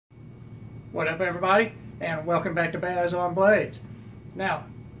What up, everybody, and welcome back to Baz on Blades. Now,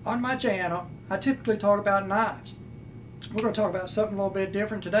 on my channel, I typically talk about knives. We're going to talk about something a little bit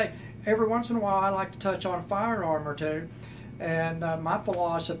different today. Every once in a while, I like to touch on a firearm or two, and my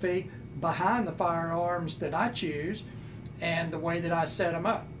philosophy behind the firearms that I choose and the way that I set them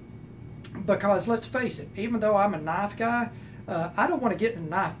up. Because let's face it, even though I'm a knife guy, I don't want to get in a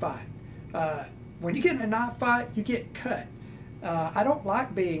knife fight. When you get in a knife fight, you get cut. I don't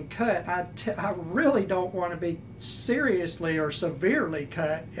like being cut. I really don't want to be seriously or severely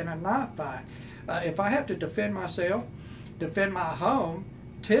cut in a knife fight. If I have to defend myself, defend my home,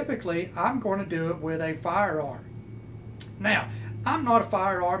 typically I'm going to do it with a firearm. Now, I'm not a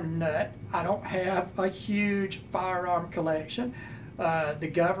firearm nut. I don't have a huge firearm collection. The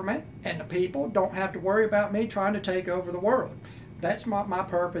government and the people don't have to worry about me trying to take over the world. That's not my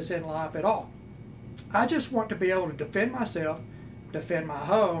purpose in life at all. I just want to be able to defend myself, defend my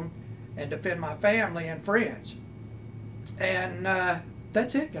home, and defend my family and friends. And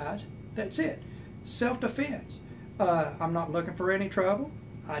that's it, guys. That's it. Self-defense. I'm not looking for any trouble.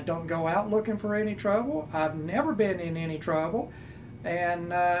 I don't go out looking for any trouble. I've never been in any trouble.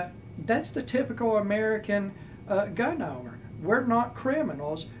 And that's the typical American gun owner. We're not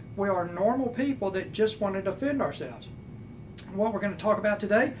criminals. We are normal people that just want to defend ourselves. What we're going to talk about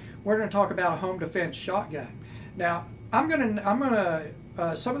today, we're going to talk about a home defense shotgun. Now, I'm gonna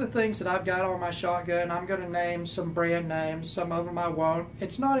some of the things that I've got on my shotgun, I'm gonna name some brand names. Some of them I won't.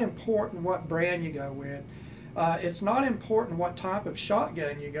 It's not important what brand you go with. It's not important what type of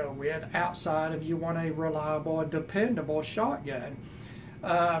shotgun you go with outside of you want a reliable and dependable shotgun.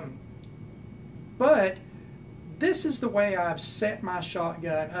 But this is the way I've set my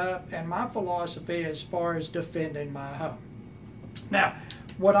shotgun up and my philosophy as far as defending my home. Now,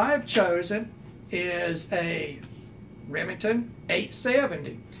 what I've chosen is a Remington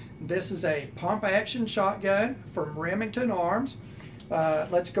 870. This is a pump action shotgun from Remington Arms.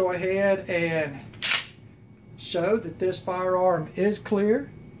 Let's go ahead and show that this firearm is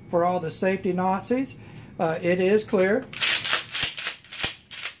clear for all the safety Nazis. It is clear.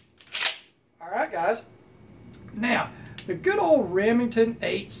 Alright, guys. Now, the good old Remington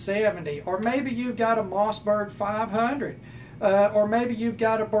 870, or maybe you've got a Mossberg 500, or maybe you've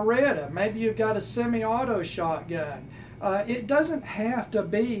got a Beretta, maybe you've got a semi-auto shotgun. It doesn't have to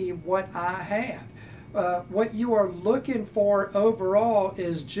be what I have. What you are looking for overall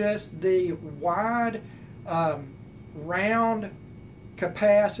is just the wide, round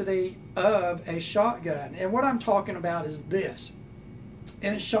capacity of a shotgun. And what I'm talking about is this.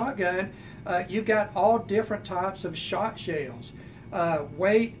 In a shotgun, you've got all different types of shot shells,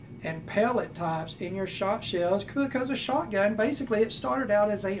 weight and pellet types in your shot shells, because a shotgun, basically, it started out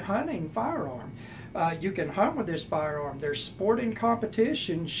as a hunting firearm. You can hunt with this firearm. There's sporting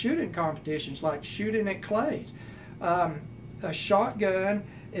competitions, shooting competitions, like shooting at clays. A shotgun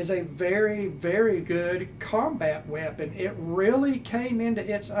is a very, very good combat weapon. It really came into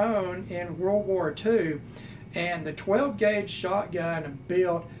its own in World War II, and the 12-gauge shotgun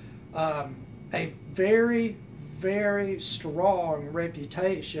built a very, very strong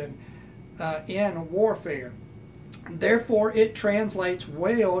reputation in warfare. Therefore, it translates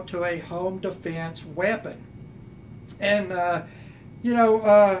well to a home defense weapon. And,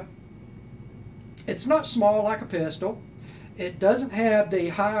 it's not small like a pistol. It doesn't have the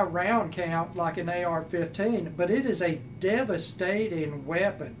high round count like an AR-15, but it is a devastating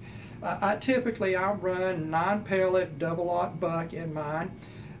weapon. I run 9-pellet double-aught buck in mine.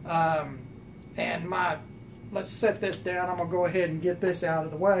 And let's set this down. I'm going to go ahead and get this out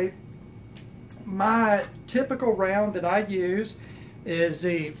of the way. My typical round that I use is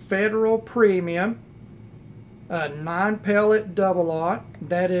the Federal Premium 9-pellet double-aught.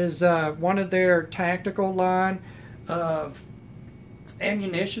 That is one of their tactical line of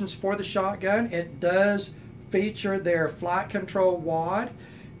ammunitions for the shotgun. It does feature their flight control wad,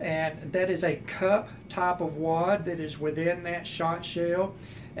 and that is a cup type of wad that is within that shot shell,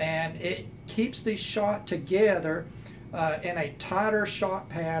 and it keeps the shot together in a tighter shot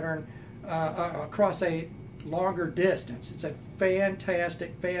pattern across a longer distance. It's a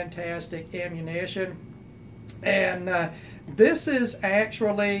fantastic, fantastic ammunition. And this is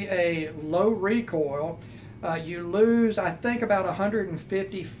actually a low recoil. You lose, I think, about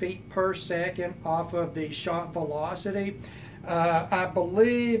 150 feet per second off of the shot velocity. I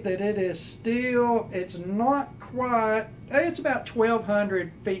believe that it is still, it's not quite, it's about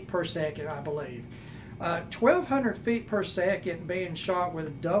 1,200 feet per second, I believe. 1,200 feet per second being shot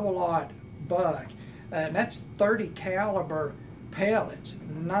with double-aught buck, and that's 30 caliber pellets.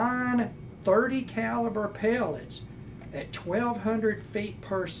 9 30 caliber pellets at 1,200 feet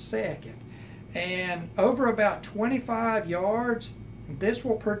per second. And over about 25 yards, this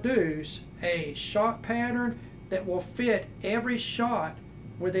will produce a shot pattern that will fit every shot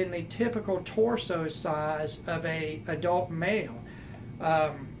within the typical torso size of a adult male.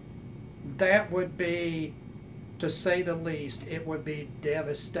 That would be, to say the least, it would be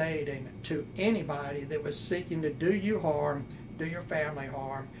devastating to anybody that was seeking to do you harm, do your family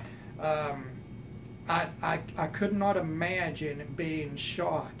harm. I could not imagine being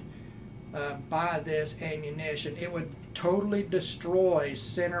shot by this ammunition. It would totally destroy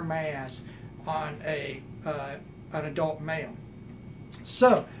center mass on an adult male.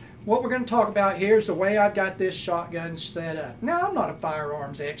 So what we're going to talk about here is the way I've got this shotgun set up. Now, I'm not a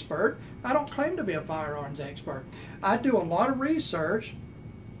firearms expert. I don't claim to be a firearms expert. I do a lot of research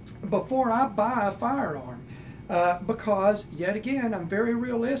before I buy a firearm because, yet again, I'm very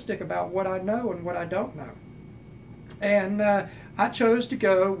realistic about what I know and what I don't know. And I chose to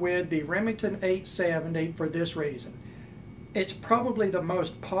go with the Remington 870 for this reason. It's probably the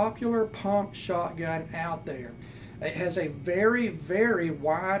most popular pump shotgun out there. It has a very, very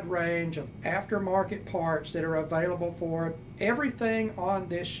wide range of aftermarket parts that are available for it. Everything on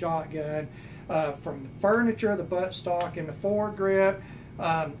this shotgun, from the furniture, the buttstock, and the foregrip,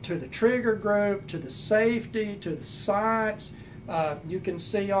 to the trigger group, to the safety, to the sights. You can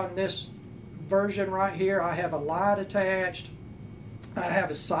see on this version right here, I have a light attached. I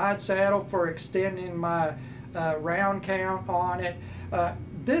have a side saddle for extending my round count on it.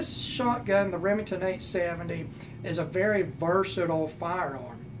 This shotgun, the Remington 870, is a very versatile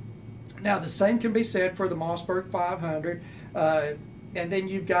firearm. Now, the same can be said for the Mossberg 500, and then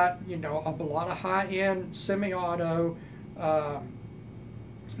you've got, you know, a lot of high-end semi-auto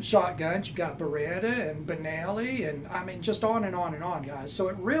shotguns. You've got Beretta and Benelli, and I mean, just on and on and on, guys. So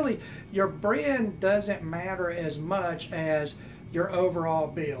it really, your brand doesn't matter as much as your overall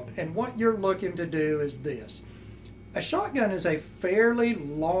build. And what you're looking to do is this. A shotgun is a fairly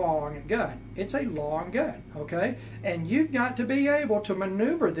long gun. It's a long gun, okay? And you've got to be able to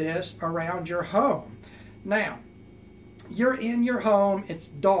maneuver this around your home. Now, you're in your home, it's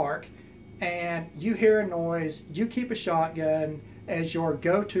dark, and you hear a noise. You keep a shotgun as your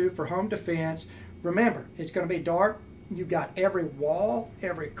go-to for home defense. Remember, it's going to be dark. You've got every wall,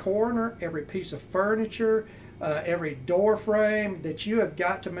 every corner, every piece of furniture, every door frame that you have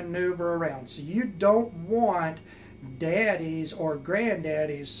got to maneuver around. So you don't want daddy's or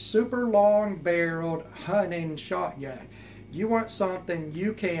granddaddy's super long barreled hunting shotgun. You want something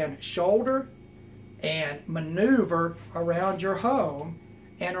you can shoulder and maneuver around your home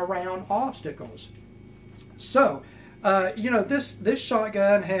and around obstacles. So, you know, this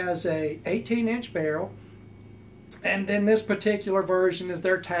shotgun has a 18-inch barrel, and then this particular version is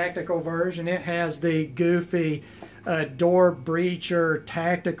their tactical version. It has the goofy door breacher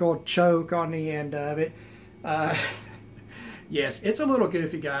tactical choke on the end of it. Yes, it's a little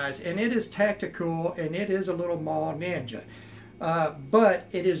goofy, guys, and it is tactical, and it is a little mall ninja. But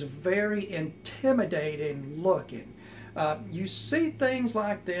it is very intimidating looking. You see things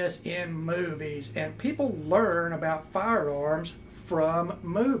like this in movies, and people learn about firearms from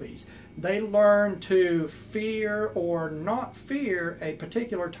movies. They learn to fear or not fear a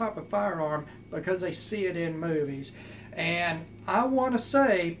particular type of firearm because they see it in movies. And I want to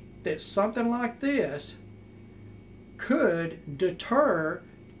say that something like this could deter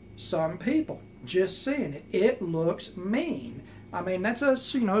some people just seeing it. It looks mean. I mean, that's a,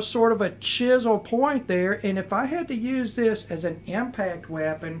 you know, sort of a chisel point there, and if I had to use this as an impact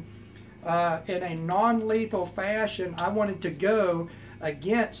weapon in a non-lethal fashion, I wanted to go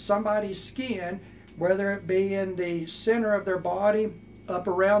against somebody's skin, whether it be in the center of their body, up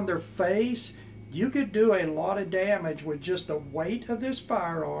around their face. You could do a lot of damage with just the weight of this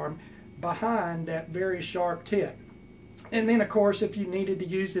firearm behind that very sharp tip. And then, of course, if you needed to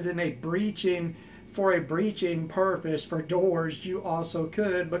use it in a breaching purpose for doors, you also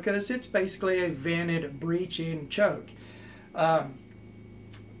could, because it's basically a vented breaching choke. But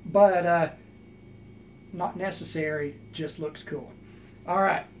not necessary, just looks cool. All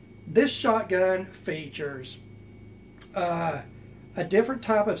right, this shotgun features a different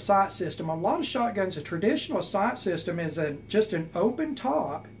type of sight system. A lot of shotguns, a traditional sight system is just an open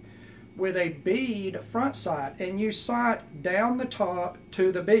top with a bead front sight, and you sight down the top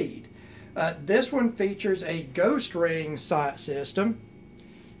to the bead. This one features a ghost ring sight system.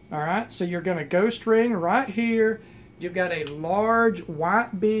 All right, so you're going to ghost ring right here. You've got a large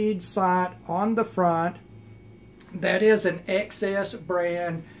white bead sight on the front. That is an XS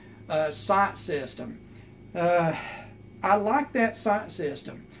brand sight system. I like that sight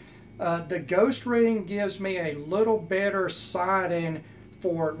system. The ghost ring gives me a little better sighting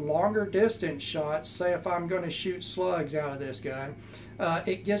for longer distance shots, say if I'm going to shoot slugs out of this gun.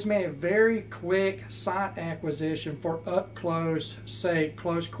 It gives me a very quick sight acquisition for up close, say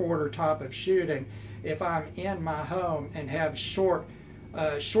close quarter type of shooting if I'm in my home and have short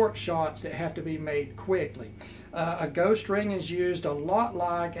shots that have to be made quickly. A ghost ring is used a lot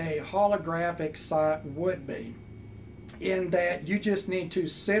like a holographic sight would be, in that you just need to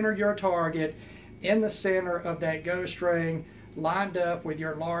center your target in the center of that ghost ring lined up with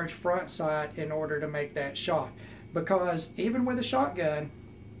your large front sight in order to make that shot. Because even with a shotgun,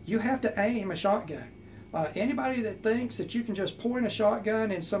 you have to aim a shotgun. Anybody that thinks that you can just point a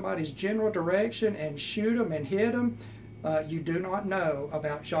shotgun in somebody's general direction and shoot them and hit them, you do not know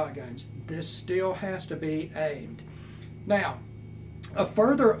about shotguns. This still has to be aimed. Now, a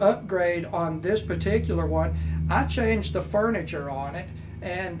further upgrade on this particular one, I changed the furniture on it,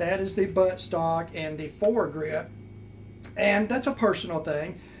 and that is the buttstock and the foregrip. And that's a personal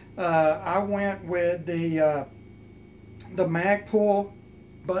thing. I went with the Magpul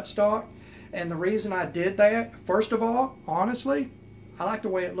buttstock, and the reason I did that, first of all, honestly, I like the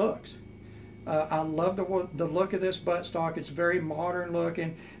way it looks. I love the look of this buttstock. It's very modern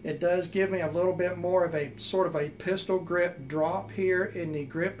looking. It does give me a little bit more of a sort of a pistol grip drop here in the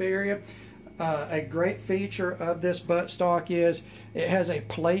grip area. A great feature of this buttstock is it has a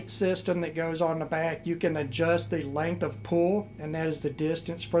plate system that goes on the back. You can adjust the length of pull, and that is the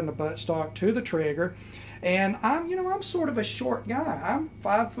distance from the buttstock to the trigger. And I'm sort of a short guy. I'm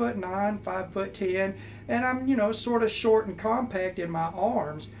 5'9", 5'10", and I'm sort of short and compact in my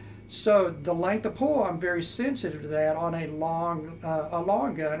arms. So the length of pull, I'm very sensitive to that on a long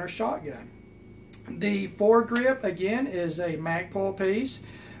gun or shotgun. The foregrip again is a Magpul piece.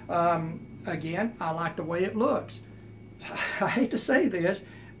 Again, I like the way it looks. I hate to say this,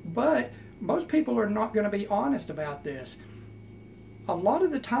 but most people are not going to be honest about this. A lot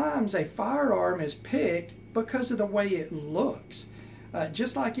of the times a firearm is picked because of the way it looks.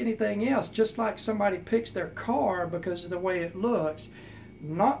 Just like anything else, just like somebody picks their car because of the way it looks,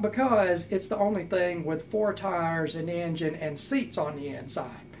 not because it's the only thing with 4 tires, an engine, and seats on the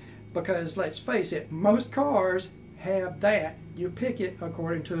inside. Because let's face it, most cars have that. You pick it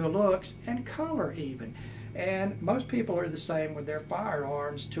according to the looks and color even. And most people are the same with their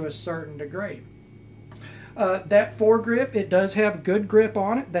firearms to a certain degree. That foregrip, it does have good grip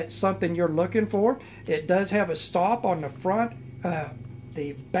on it. That's something you're looking for. It does have a stop on the front,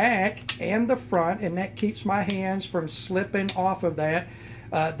 the back, and the front, and that keeps my hands from slipping off of that.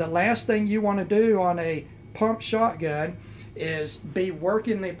 The last thing you want to do on a pump shotgun is be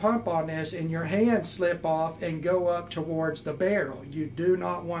working the pump on this and your hands slip off and go up towards the barrel. You do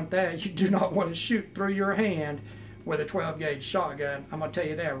not want that. You do not want to shoot through your hand with a 12 gauge shotgun. I'm going to tell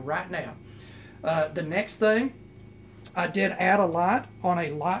you that right now. The next thing, I did add a light on a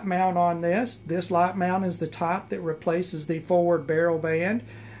light mount on this. This light mount is the type that replaces the forward barrel band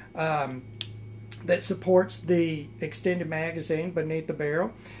that supports the extended magazine beneath the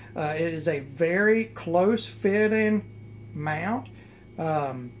barrel. It is a very close fitting mount.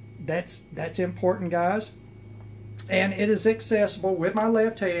 That's important, guys. And it is accessible with my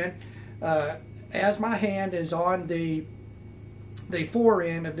left hand. As my hand is on the fore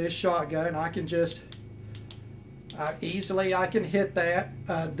end of this shotgun, I can just easily I can hit that.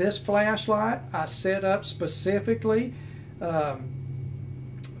 This flashlight I set up specifically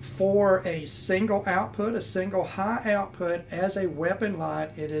for a single output, a single high output as a weapon light.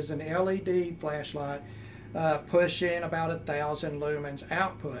 It is an LED flashlight pushing about 1,000 lumens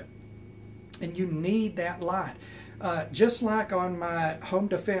output, and you need that light. Just like on my home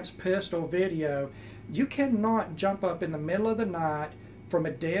defense pistol video, you cannot jump up in the middle of the night from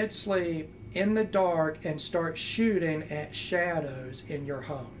a dead sleep in the dark and start shooting at shadows in your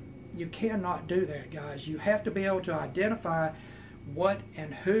home. You cannot do that, guys. You have to be able to identify what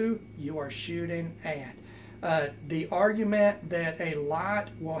and who you are shooting at. The argument that a light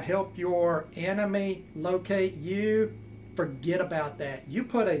will help your enemy locate you, forget about that. You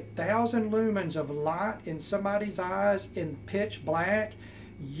put 1,000 lumens of light in somebody's eyes in pitch black,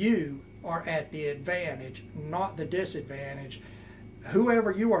 you are at the advantage, not the disadvantage.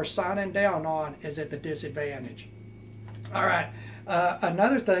 Whoever you are signing down on is at the disadvantage. All right,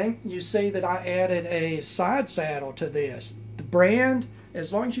 another thing, you see that I added a side saddle to this. The brand,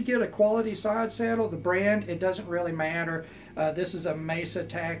 as long as you get a quality side saddle, the brand, it doesn't really matter. This is a Mesa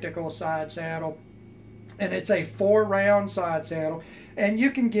Tactical side saddle, and it's a 4-round side saddle. And you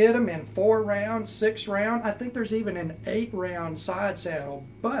can get them in 4-round, 6-round. I think there's even an 8-round side saddle.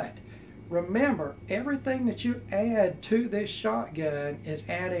 But remember, everything that you add to this shotgun is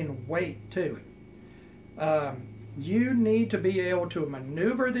adding weight to it. You need to be able to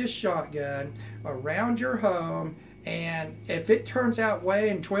maneuver this shotgun around your home, and if it turns out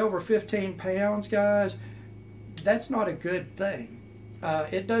weighing 12 or 15 pounds, guys, that's not a good thing.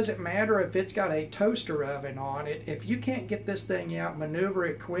 It doesn't matter if it's got a toaster oven on it. If you can't get this thing out, maneuver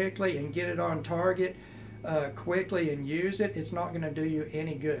it quickly, and get it on target quickly and use it, it's not going to do you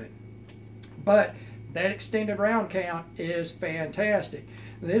any good. But that extended round count is fantastic.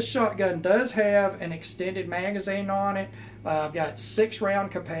 This shotgun does have an extended magazine on it. I've got 6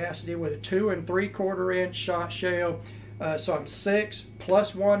 round capacity with a 2 3/4 inch shot shell. So I'm 6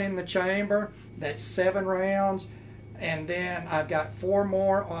 plus 1 in the chamber. That's 7 rounds. And then I've got 4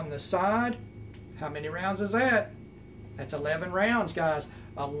 more on the side. How many rounds is that? That's 11 rounds, guys.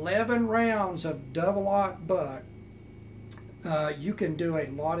 11 rounds of double-aught buck. You can do a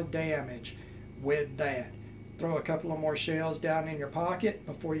lot of damage with that. Throw a couple of more shells down in your pocket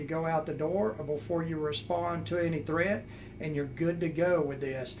before you go out the door or before you respond to any threat, and you're good to go with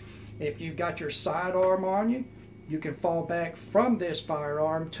this. If you've got your sidearm on you, you can fall back from this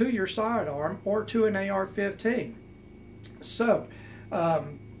firearm to your sidearm or to an AR-15. So,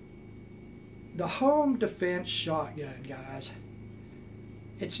 the home defense shotgun, guys,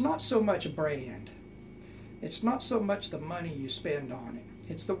 it's not so much a brand. It's not so much the money you spend on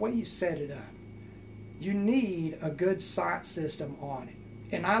it. It's the way you set it up. You need a good sight system on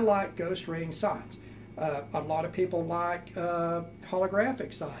it. And I like ghost ring sights. A lot of people like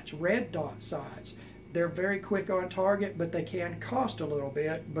holographic sights, red dot sights. They're very quick on target, but they can cost a little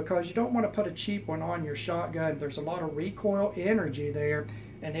bit because you don't want to put a cheap one on your shotgun. There's a lot of recoil energy there,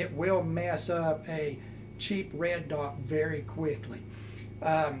 and it will mess up a cheap red dot very quickly.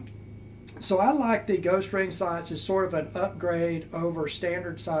 So I like the ghost ring sights as sort of an upgrade over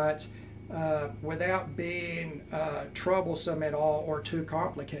standard sights without being troublesome at all or too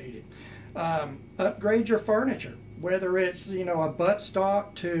complicated. Upgrade your furniture, whether it's a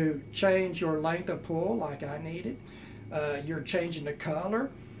buttstock to change your length of pull like I needed. You're changing the color.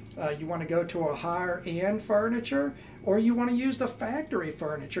 You want to go to a higher end furniture, or you want to use the factory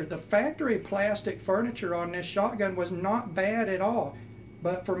furniture. The factory plastic furniture on this shotgun was not bad at all,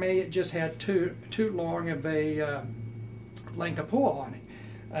 but for me it just had too long of a length of pull on it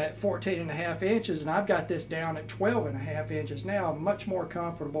at 14.5 inches, and I've got this down at 12.5 inches now, much more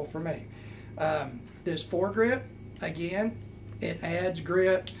comfortable for me. This foregrip, again, it adds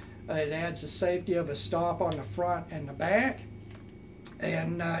grip, it adds the safety of a stop on the front and the back,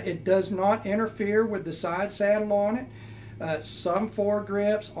 and it does not interfere with the side saddle on it. Some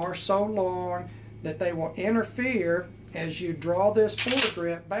foregrips are so long that they will interfere as you draw this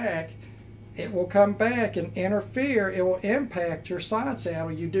foregrip back. It will come back and interfere. It will impact your side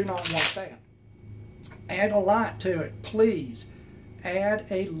saddle. You do not want that. Add a light to it, please. Add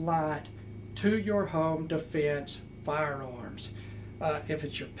a light to your home defense firearms. If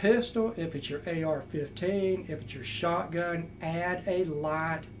it's your pistol, if it's your AR-15, if it's your shotgun, add a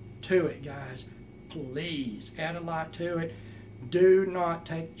light to it, guys. Please add a light to it. Do not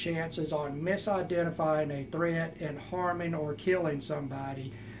take chances on misidentifying a threat and harming or killing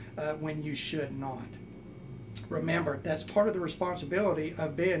somebody when you should not. Remember, that's part of the responsibility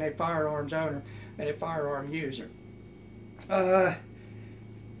of being a firearms owner and a firearm user. A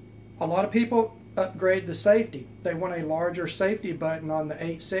lot of people upgrade the safety. They want a larger safety button on the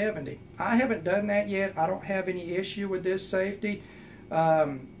 870. I haven't done that yet. I don't have any issue with this safety.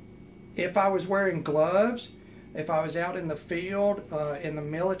 If I was wearing gloves, if I was out in the field, in the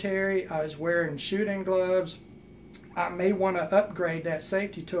military, I was wearing shooting gloves, I may want to upgrade that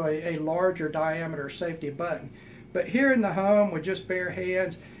safety to a larger diameter safety button. But here in the home with just bare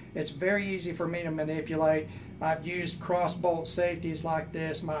hands, it's very easy for me to manipulate. I've used cross-bolt safeties like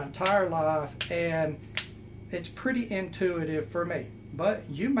this my entire life, and it's pretty intuitive for me. But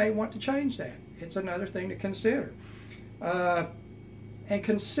you may want to change that. It's another thing to consider. And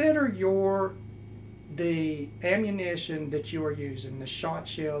consider the ammunition that you are using, the shot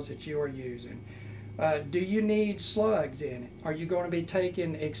shells that you are using. Do you need slugs in it? Are you going to be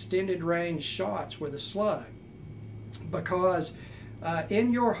taking extended range shots with a slug? Because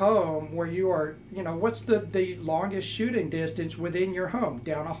in your home where you are, what's the longest shooting distance within your home?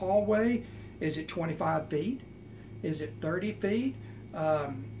 Down a hallway? Is it 25 feet? Is it 30 feet?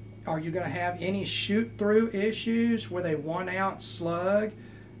 Are you going to have any shoot-through issues with a 1 ounce slug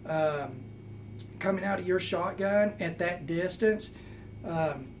coming out of your shotgun at that distance?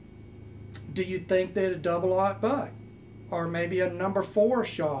 Do you think that a double-aught buck or maybe a number 4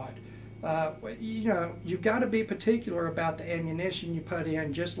 shot? You've got to be particular about the ammunition you put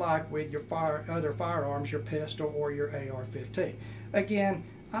in, just like with your other firearms, your pistol or your AR-15. Again,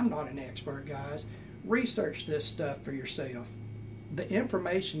 I'm not an expert, guys. research this stuff for yourself. The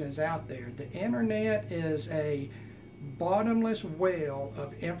information is out there. The internet is a bottomless well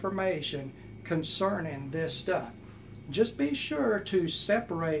of information concerning this stuff. Just be sure to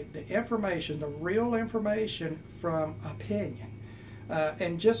separate the information, the real information, from opinion.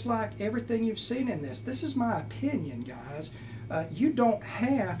 And just like everything you've seen in this is my opinion, guys. You don't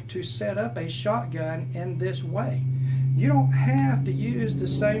have to set up a shotgun in this way. You don't have to use the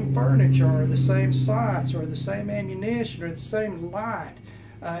same furniture or the same sights or the same ammunition or the same light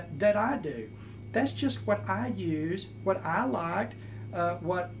that I do. That's just what I use, what I liked,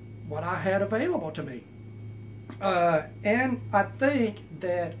 what I had available to me. And I think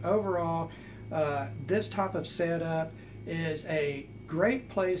that overall this type of setup is a great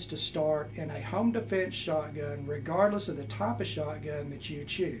place to start in a home defense shotgun, regardless of the type of shotgun that you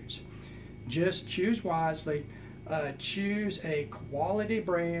choose. Just choose wisely. Choose a quality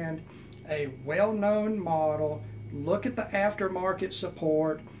brand, a well-known model. Look at the aftermarket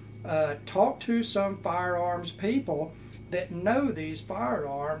support. Talk to some firearms people that know these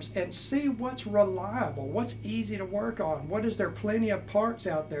firearms and see what's reliable, what's easy to work on, what is there plenty of parts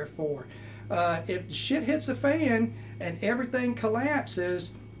out there for. If shit hits the fan and everything collapses,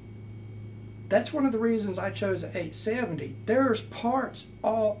 that's one of the reasons I chose the 870. There's parts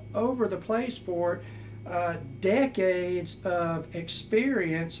all over the place for it. Decades of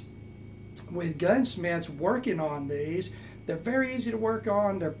experience with gunsmiths working on these. They're very easy to work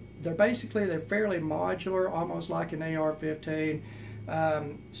on. They're fairly modular, almost like an AR-15.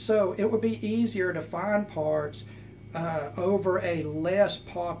 So it would be easier to find parts over a less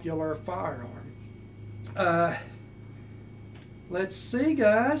popular firearm. Let's see,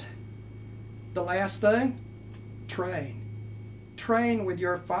 guys. The last thing, train. Train with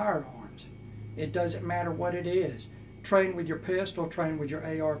your firearms. It doesn't matter what it is. Train with your pistol, train with your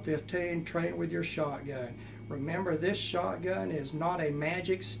AR-15, train with your shotgun. Remember, this shotgun is not a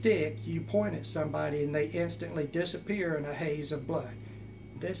magic stick you point at somebody and they instantly disappear in a haze of blood.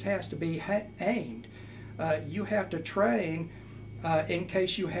 This has to be aimed. You have to train in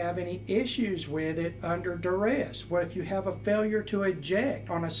case you have any issues with it under duress. What if you have a failure to eject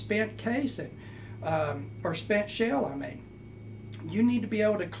on a spent casing or spent shell, I mean? You need to be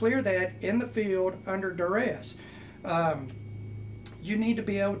able to clear that in the field under duress. You need to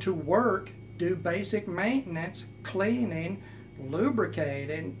be able to work, do basic maintenance, cleaning,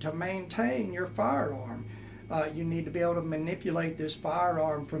 lubricating to maintain your firearm. You need to be able to manipulate this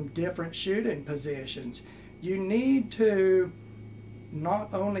firearm from different shooting positions. You need to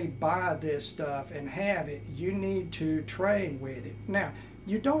not only buy this stuff and have it, you need to train with it. Now,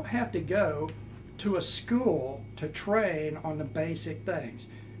 you don't have to go to a school to train on the basic things.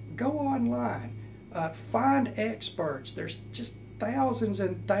 Go online. Find experts. There's just thousands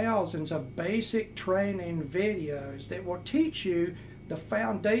and thousands of basic training videos that will teach you the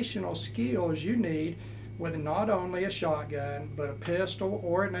foundational skills you need with not only a shotgun, but a pistol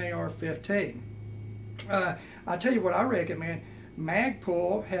or an AR-15. I'll tell you what I recommend.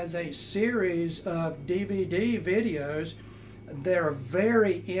 Magpul has a series of DVD videos that are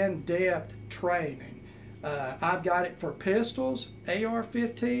very in-depth training. I've got it for pistols,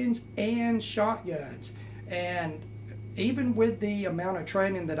 AR-15s, and shotguns. And even with the amount of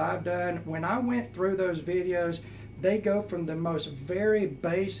training that I've done, when I went through those videos, they go from the most very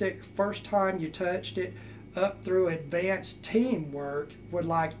basic, first time you touched it, up through advanced teamwork with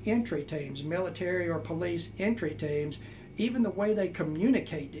like entry teams, military or police entry teams, even the way they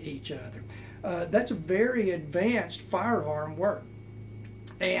communicate to each other. That's very advanced firearm work.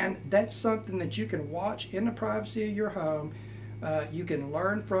 And that's something that you can watch in the privacy of your home. You can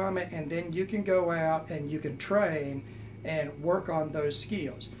learn from it, and then you can go out and you can train and work on those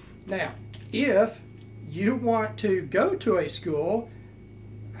skills. Now, if you want to go to a school,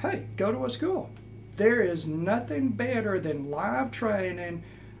 hey, go to a school. There is nothing better than live training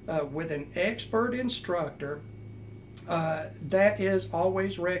with an expert instructor. That is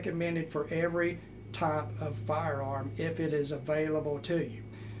always recommended for every type of firearm if it is available to you.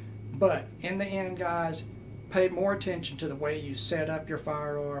 But in the end, guys, pay more attention to the way you set up your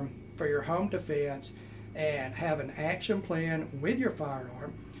firearm for your home defense and have an action plan with your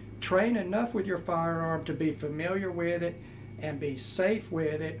firearm. Train enough with your firearm to be familiar with it and be safe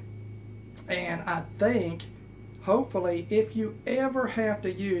with it. And I think, hopefully, if you ever have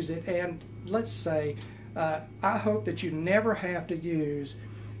to use it, and let's say, I hope that you never have to use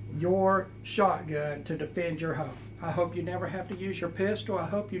your shotgun to defend your home. I hope you never have to use your pistol. I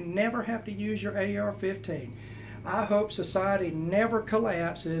hope you never have to use your AR-15. I hope society never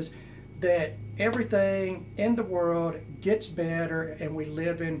collapses, that everything in the world gets better and we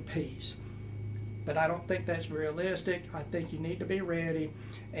live in peace. But but I don't think that's realistic. I think you need to be ready,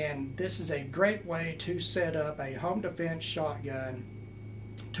 and this is a great way to set up a home defense shotgun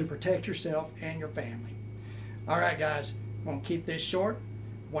to protect yourself and your family. All right, guys, I'm going to keep this short.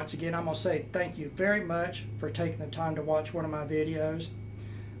 Once again, I'm going to say thank you very much for taking the time to watch one of my videos.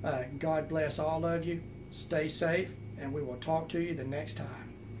 God bless all of you. Stay safe, and we will talk to you the next time.